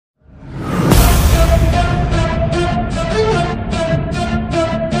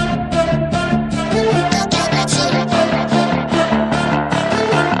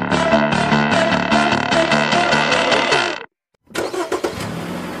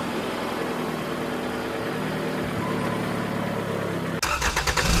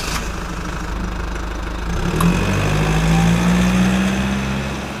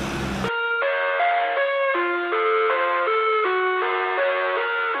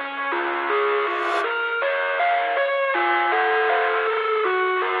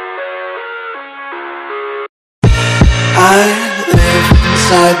I live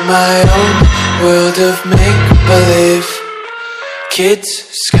inside my own world of make-believe. Kids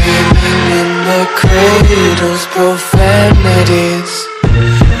screaming in the cradles, profanities.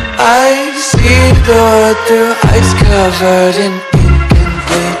 I see the world through ice covered in ink and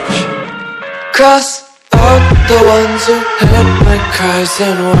bleach. Cross out the ones who heard my cries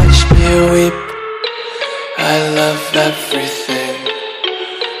and watched me weep. I love everything.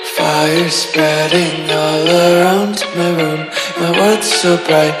 Fire spreading all around my room. My world's so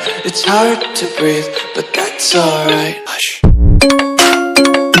bright, it's hard to breathe, but that's alright. Hush.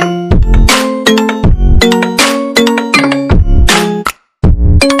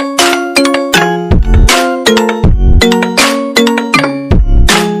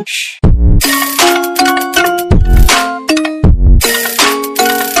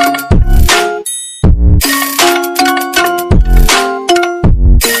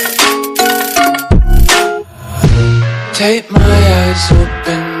 Take my eyes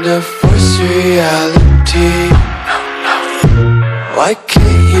open to force reality. Why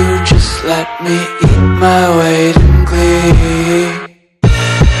can't you just let me eat my weight in glee?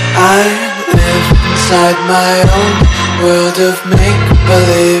 I live inside my own world of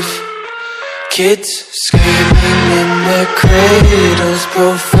make-believe. Kids screaming in their cradles,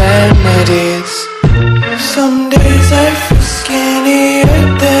 profanities. Some days I feel skinnier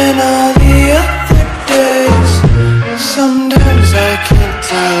than all the other days. Sometimes I can't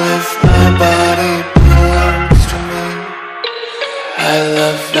tell if my body belongs to me. I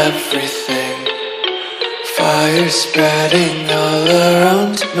love everything. Fire spreading all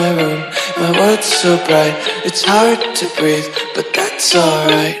around my room. My world's so bright, it's hard to breathe, but that's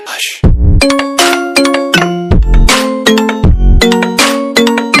alright. Hush.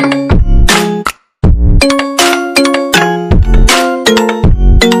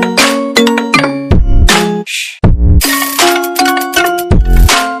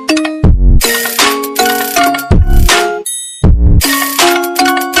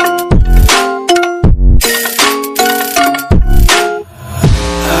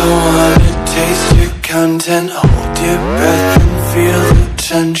 Content, hold your breath and feel the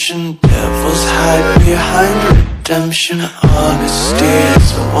tension. Devils hide behind redemption. Honesty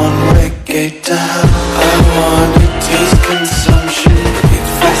is a one-way gate to hell. I wanna taste consumption.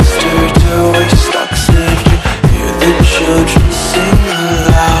 Breathe faster to waste oxygen. Hear the children sing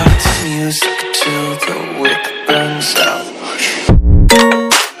aloud. It's music till the wick burns out.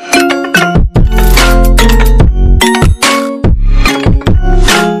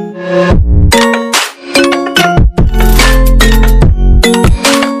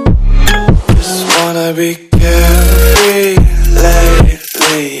 Be carefree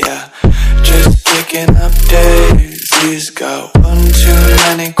lately, yeah. Just picking up daisies. Got one too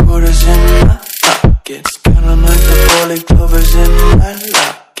many quarters in my pockets. Counting like the four-leaf clovers in my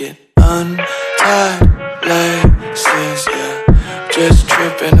locket. Untied laces, yeah. Just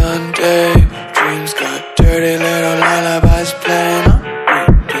tripping on daydreams. Got dirty little lullabies playing on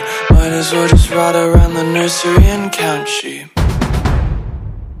repeat. Might as well just ride around the nursery and count sheep.